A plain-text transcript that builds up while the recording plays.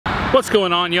What's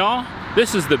going on, y'all?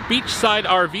 This is the Beachside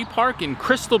RV Park in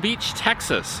Crystal Beach,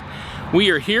 Texas. We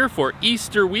are here for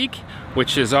Easter week,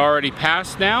 which is already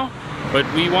past now, but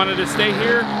we wanted to stay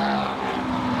here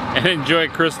and enjoy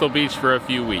Crystal Beach for a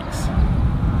few weeks.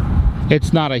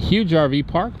 It's not a huge RV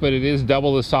park, but it is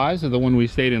double the size of the one we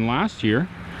stayed in last year.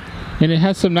 And it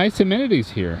has some nice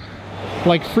amenities here,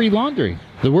 like free laundry.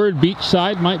 The word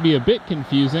beachside might be a bit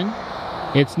confusing.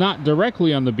 It's not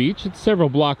directly on the beach, it's several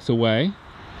blocks away.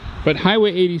 But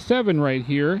Highway 87 right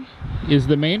here is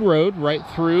the main road right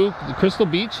through the Crystal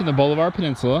Beach and the Bolivar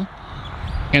Peninsula.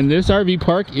 And this RV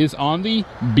park is on the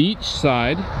beach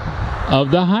side of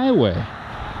the highway.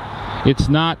 It's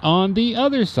not on the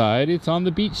other side, it's on the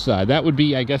beach side. That would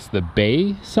be, I guess, the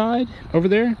bay side over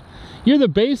there. You're the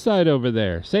bay side over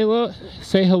there. Say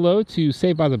hello to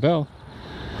Saved by the Bell.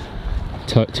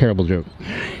 Terrible joke.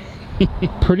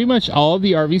 Pretty much all of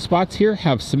the RV spots here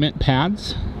have cement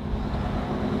pads.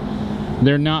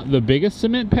 They're not the biggest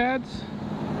cement pads,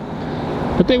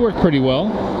 but they work pretty well.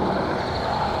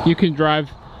 You can drive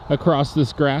across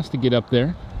this grass to get up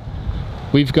there.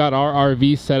 We've got our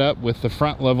RV set up with the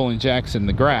front leveling jacks in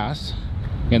the grass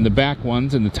and the back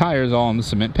ones and the tires all on the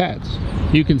cement pads.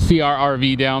 You can see our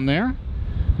RV down there.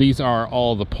 These are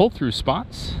all the pull-through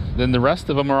spots. Then the rest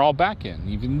of them are all back in.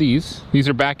 Even these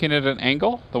are back in at an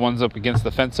angle. The ones up against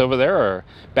the fence over there are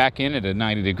back in at a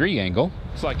 90-degree angle.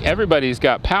 It's like everybody's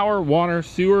got power, water,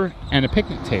 sewer, and a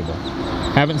picnic table.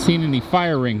 Haven't seen any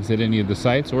fire rings at any of the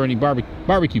sites or any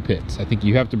barbecue pits. I think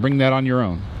you have to bring that on your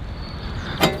own.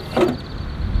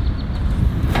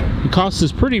 The cost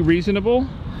is pretty reasonable.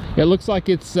 It looks like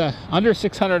it's under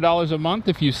 $600 a month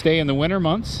if you stay in the winter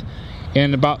months,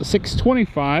 and about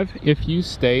 $625 if you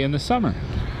stay in the summer.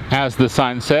 As the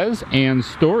sign says, and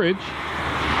storage.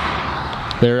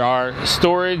 There are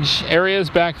storage areas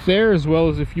back there, as well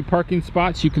as a few parking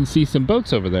spots. You can see some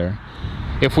boats over there.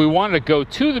 If we want to go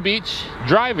to the beach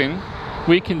driving,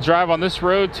 we can drive on this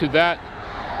road to that.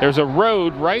 There's a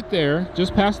road right there,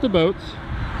 just past the boats,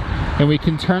 and we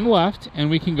can turn left and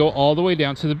we can go all the way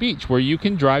down to the beach, where you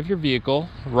can drive your vehicle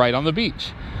right on the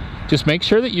beach. Just make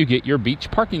sure that you get your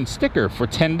beach parking sticker for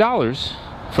 $10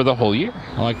 for the whole year.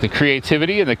 I like the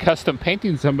creativity and the custom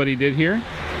painting somebody did here.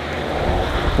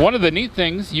 One of the neat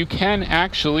things, you can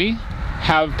actually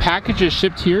have packages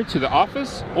shipped here to the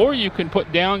office, or you can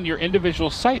put down your individual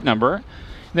site number.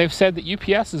 They've said that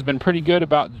UPS has been pretty good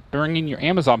about bringing your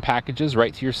Amazon packages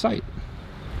right to your site.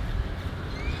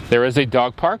 There is a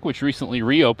dog park which recently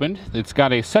reopened. It's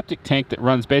got a septic tank that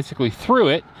runs basically through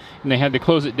it, and they had to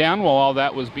close it down while all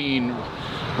that was being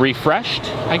refreshed,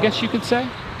 I guess you could say.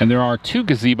 And there are two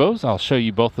gazebos. I'll show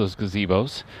you both those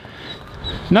gazebos.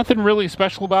 Nothing really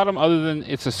special about them other than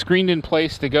it's a screened-in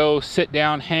place to go sit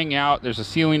down, hang out. There's a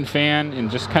ceiling fan and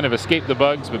just kind of escape the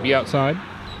bugs but be outside.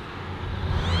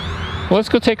 Well, let's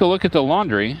go take a look at the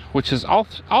laundry, which is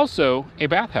also a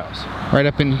bathhouse. Right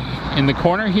up in the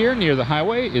corner here near the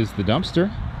highway is the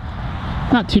dumpster.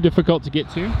 Not too difficult to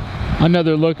get to.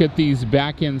 Another look at these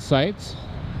back-end sites.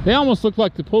 They almost look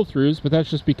like the pull-throughs, but that's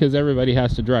just because everybody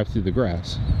has to drive through the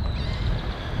grass.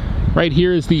 Right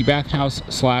here is the bathhouse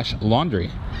slash laundry.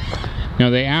 Now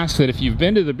they ask that if you've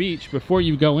been to the beach, before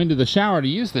you go into the shower to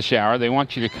use the shower, they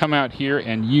want you to come out here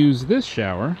and use this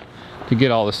shower to get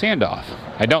all the sand off.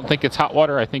 I don't think it's hot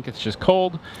water, I think it's just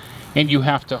cold, and you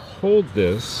have to hold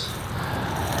this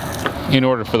in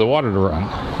order for the water to run.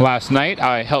 Last night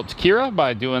I helped Kira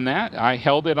by doing that. I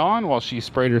held it on while she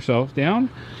sprayed herself down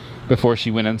before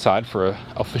she went inside for an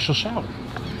official shower.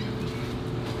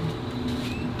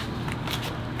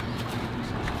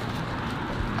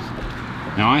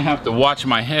 Now I have to watch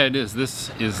my head, as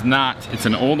this is not, it's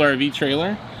an old RV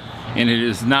trailer, and it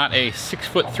is not a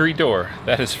 6'3" door,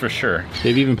 that is for sure.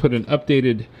 They've even put an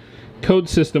updated code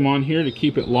system on here to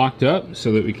keep it locked up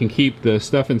so that we can keep the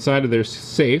stuff inside of there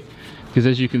safe, because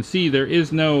as you can see, there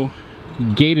is no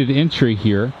gated entry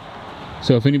here.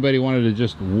 So if anybody wanted to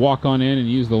just walk on in and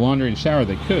use the laundry and shower,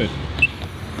 they could.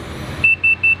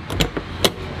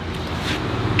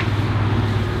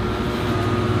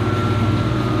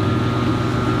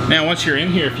 Now once you're in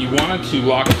here, if you wanted to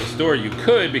lock this door, you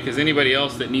could, because anybody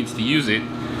else that needs to use it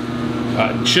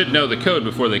should know the code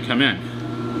before they come in.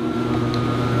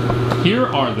 Here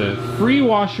are the free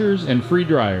washers and free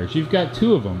dryers. You've got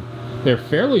two of them. They're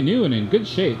fairly new and in good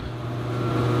shape.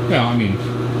 Well, I mean,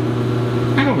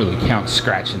 I don't really count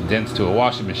scratch and dents to a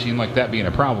washing machine like that being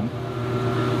a problem.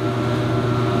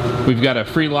 We've got a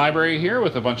free library here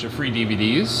with a bunch of free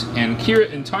DVDs, and Kira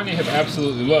and Tanya have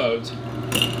absolutely loved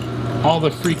all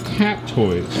the free cat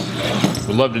toys.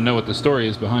 Would love to know what the story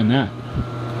is behind that.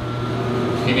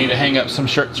 If you need to hang up some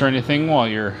shirts or anything while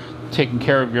you're taking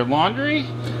care of your laundry,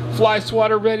 fly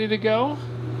swatter ready to go.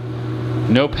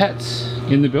 No pets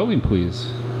in the building,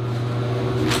 please.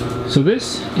 So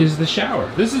this is the shower.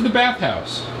 This is the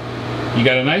bathhouse. You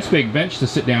got a nice big bench to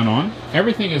sit down on.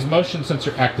 Everything is motion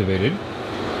sensor activated.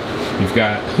 You've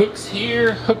got hooks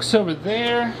here, hooks over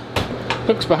there,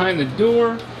 hooks behind the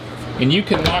door, and you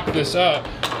can lock this up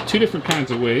two different kinds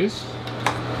of ways.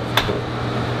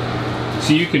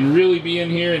 So you can really be in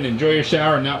here and enjoy your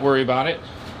shower and not worry about it.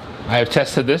 I have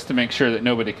tested this to make sure that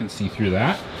nobody can see through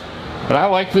that. But I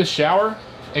like this shower,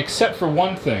 except for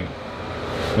one thing.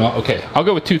 Well, okay, I'll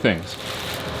go with two things.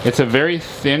 It's a very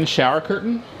thin shower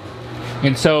curtain,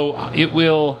 and so it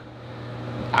will,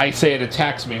 I say it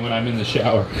attacks me when I'm in the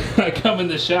shower. I come in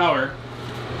the shower,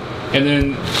 and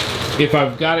then if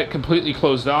I've got it completely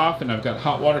closed off and I've got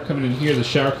hot water coming in here, the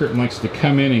shower curtain likes to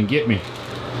come in and get me.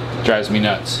 It drives me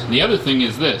nuts. The other thing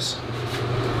is this.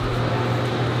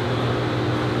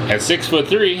 At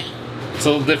 6'3", it's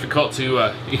a little difficult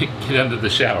to get under the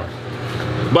shower.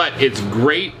 But it's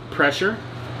great pressure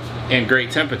and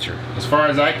great temperature. As far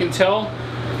as I can tell,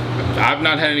 I've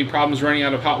not had any problems running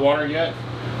out of hot water yet.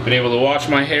 Been able to wash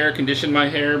my hair, condition my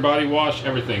hair, body wash,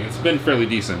 everything. It's been fairly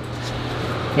decent.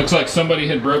 Looks like somebody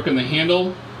had broken the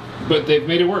handle, but they've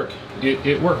made it work.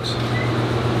 It works.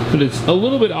 But it's a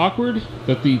little bit awkward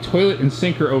that the toilet and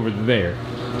sink are over there.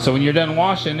 So when you're done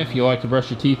washing, if you like to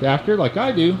brush your teeth after, like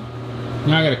I do,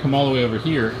 now I gotta come all the way over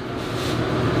here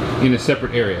in a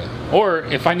separate area. Or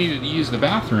if I needed to use the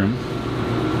bathroom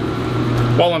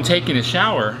while I'm taking a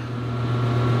shower,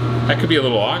 that could be a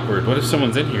little awkward. What if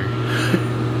someone's in here?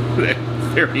 That's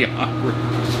very awkward.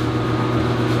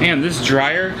 Man, this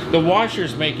dryer, the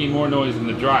washer's making more noise than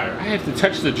the dryer. I have to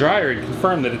touch the dryer to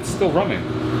confirm that it's still running.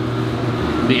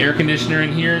 The air conditioner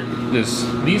in here,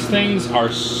 these things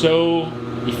are so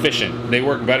efficient. They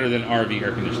work better than RV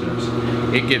air conditioners.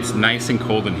 It gets nice and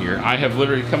cold in here. I have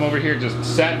literally come over here, just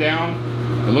sat down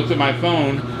and looked at my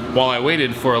phone while I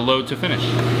waited for a load to finish.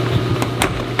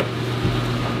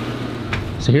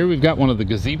 So here we've got one of the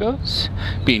gazebos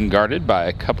being guarded by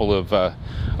a couple of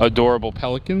adorable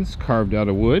pelicans carved out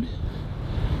of wood.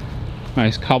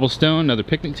 Nice cobblestone, another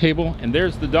picnic table, and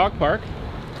there's the dog park.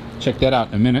 Check that out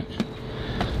in a minute.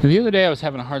 And the other day I was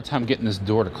having a hard time getting this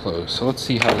door to close, so let's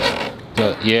see how this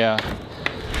does. Yeah,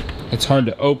 it's hard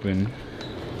to open,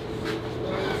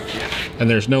 and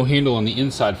there's no handle on the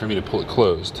inside for me to pull it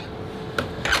closed.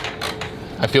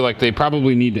 I feel like they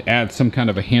probably need to add some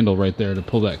kind of a handle right there to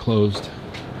pull that closed.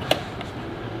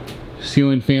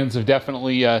 Ceiling fans have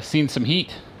definitely seen some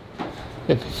heat.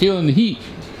 They're feeling the heat.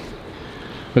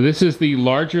 But this is the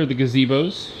larger of the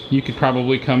gazebos. You could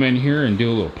probably come in here and do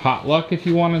a little potluck if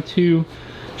you wanted to.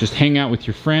 Just hang out with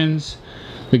your friends.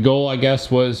 The goal, I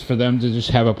guess, was for them to just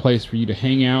have a place for you to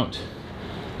hang out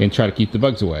and try to keep the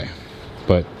bugs away.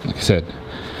 But like I said,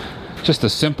 just a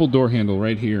simple door handle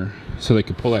right here so they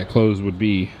could pull that closed would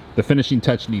be the finishing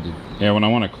touch needed. Yeah, when I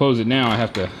want to close it now, I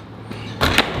have to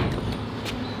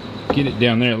get it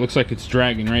down there. It looks like it's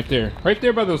dragging right there. Right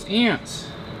there by those ants.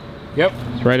 Yep.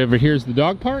 So right over here is the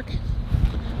dog park.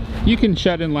 You can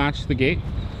shut and latch the gate.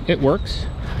 It works.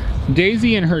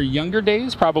 Daisy in her younger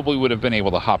days probably would have been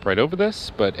able to hop right over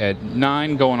this, but at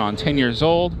 9 going on 10 years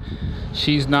old,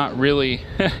 she's not really,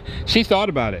 she thought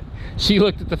about it. She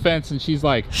looked at the fence and she's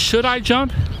like, should I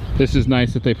jump? This is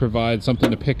nice that they provide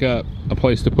something to pick up, a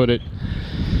place to put it.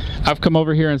 I've come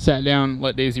over here and sat down,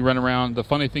 let Daisy run around. The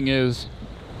funny thing is,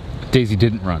 Daisy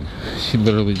didn't run. She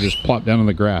literally just plopped down on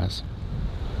the grass.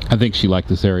 I think she liked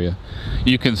this area.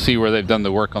 You can see where they've done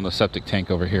the work on the septic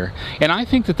tank over here. And I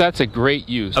think that that's a great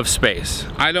use of space.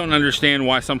 I don't understand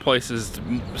why some places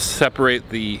separate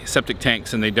the septic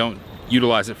tanks and they don't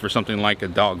utilize it for something like a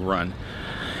dog run.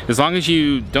 As long as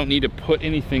you don't need to put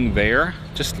anything there,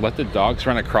 just let the dogs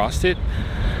run across it.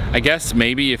 I guess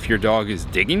maybe if your dog is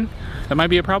digging, that might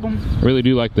be a problem. I really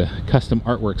do like the custom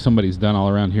artwork somebody's done all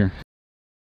around here.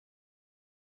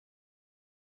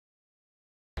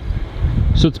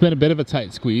 So it's been a bit of a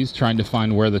tight squeeze trying to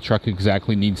find where the truck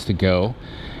exactly needs to go.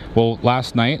 Well,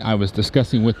 last night I was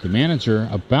discussing with the manager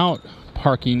about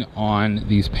parking on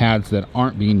these pads that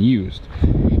aren't being used,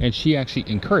 and she actually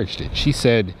encouraged it. She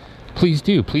said, please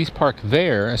do, please park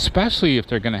there, especially if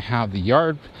they're going to have the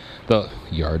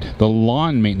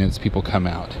lawn maintenance people come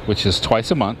out, which is twice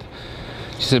a month.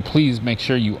 She said, please make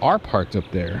sure you are parked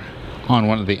up there on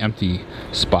one of the empty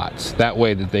spots. That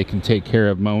way that they can take care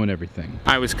of mowing everything.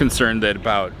 I was concerned that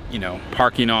about,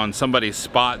 parking on somebody's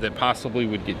spot that possibly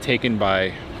would get taken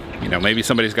by, maybe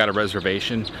somebody's got a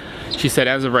reservation. She said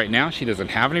as of right now, she doesn't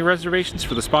have any reservations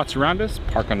for the spots around us.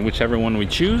 Park on whichever one we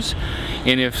choose.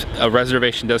 And if a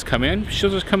reservation does come in, she'll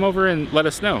just come over and let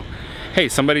us know. hey,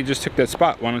 somebody just took that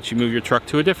spot, why don't you move your truck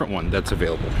to a different one that's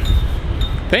available?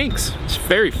 Thanks. It's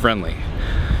very friendly.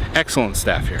 Excellent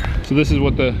staff here. So this is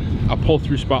what a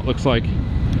pull-through spot looks like.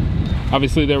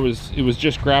 Obviously it was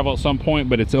just gravel at some point,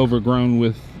 but it's overgrown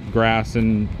with grass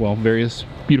and, well, various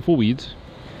beautiful weeds.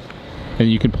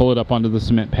 And you can pull it up onto the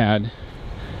cement pad.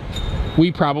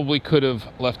 We probably could have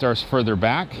left ours further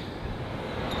back,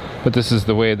 but this is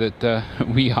the way that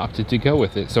we opted to go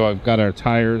with it. So I've got our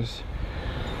tires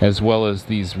as well as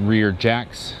these rear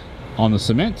jacks on the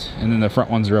cement, and then the front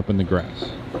ones are up in the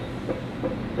grass.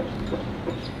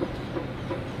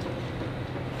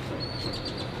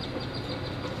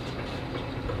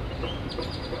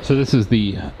 So this is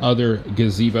the other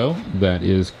gazebo that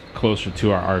is closer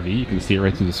to our RV. You can see it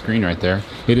right through the screen right there.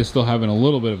 It is still having a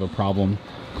little bit of a problem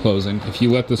closing. If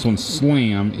you let this one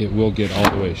slam, it will get all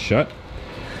the way shut.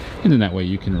 And then that way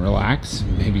you can relax,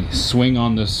 maybe swing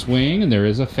on the swing. And there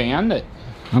is a fan that,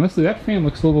 honestly, that fan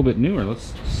looks a little bit newer.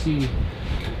 Let's see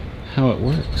how it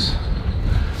works.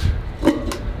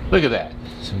 Look at that.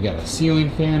 So we got a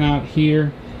ceiling fan out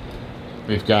here.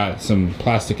 We've got some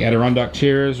plastic Adirondack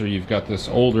chairs, or you've got this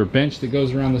older bench that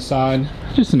goes around the side.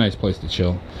 Just a nice place to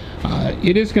chill.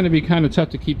 It is going to be kind of tough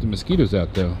to keep the mosquitoes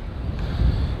out though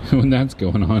when that's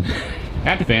going on.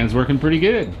 That fan's working pretty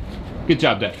good. Good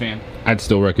job, that fan. I'd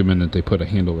still recommend that they put a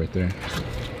handle right there.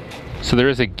 So there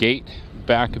is a gate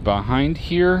back behind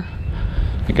here.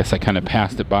 I guess I kind of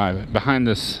passed it by. Behind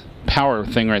this power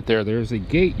thing right there, there's a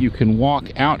gate. You can walk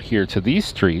out here to these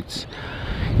streets.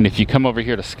 And if you come over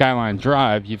here to Skyline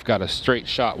Drive, you've got a straight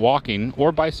shot walking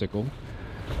or bicycle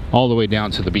all the way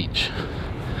down to the beach.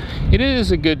 It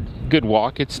is a good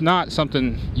walk. It's not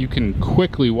something you can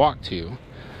quickly walk to.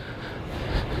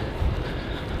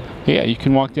 Yeah, you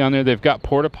can walk down there. They've got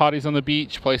porta potties on the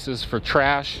beach, places for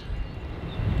trash,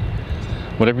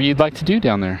 whatever you'd like to do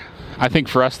down there. I think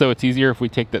for us though, it's easier if we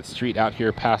take that street out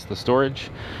here past the storage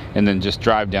and then just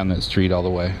drive down that street all the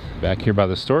way. Back here by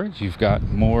the storage, you've got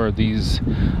more of these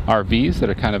RVs that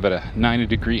are kind of at a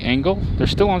 90-degree angle. They're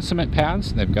still on cement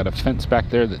pads. They've got a fence back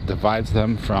there that divides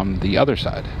them from the other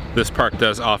side. This park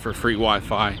does offer free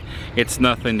Wi-Fi. It's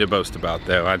nothing to boast about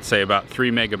though. I'd say about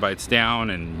 3 megabytes down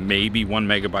and maybe 1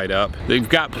 megabyte up. They've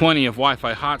got plenty of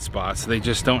Wi-Fi hotspots. They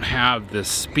just don't have the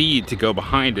speed to go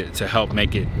behind it to help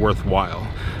make it worthwhile.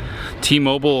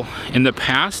 T-Mobile in the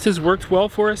past has worked well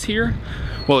for us here.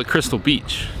 Well, at Crystal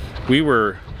Beach, we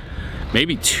were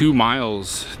maybe 2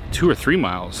 or 3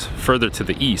 miles further to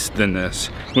the east than this.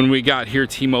 When we got here,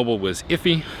 T-Mobile was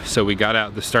iffy, so we got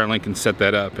out the Starlink and set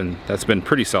that up, and that's been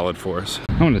pretty solid for us.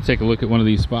 I want to take a look at one of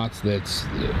these spots that's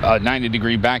a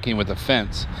 90-degree backing with a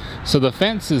fence. So the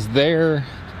fence is there,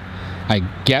 I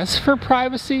guess, for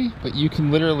privacy, but you can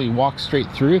literally walk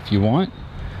straight through if you want.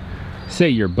 Say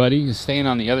your buddy is staying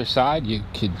on the other side, you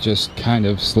could just kind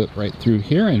of slip right through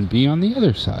here and be on the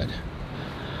other side.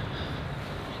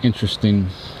 Interesting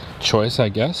choice, I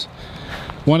guess.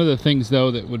 One of the things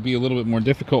though that would be a little bit more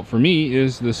difficult for me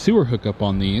is the sewer hookup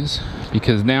on these,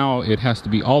 because now it has to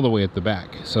be all the way at the back.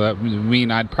 So that would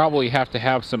mean I'd probably have to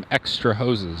have some extra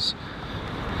hoses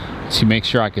to make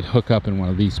sure I could hook up in one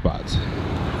of these spots.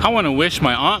 I want to wish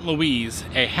my Aunt Louise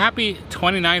a happy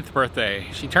 29th birthday.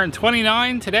 She turned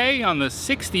 29 today on the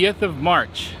 60th of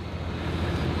March.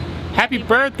 Happy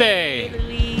birthday!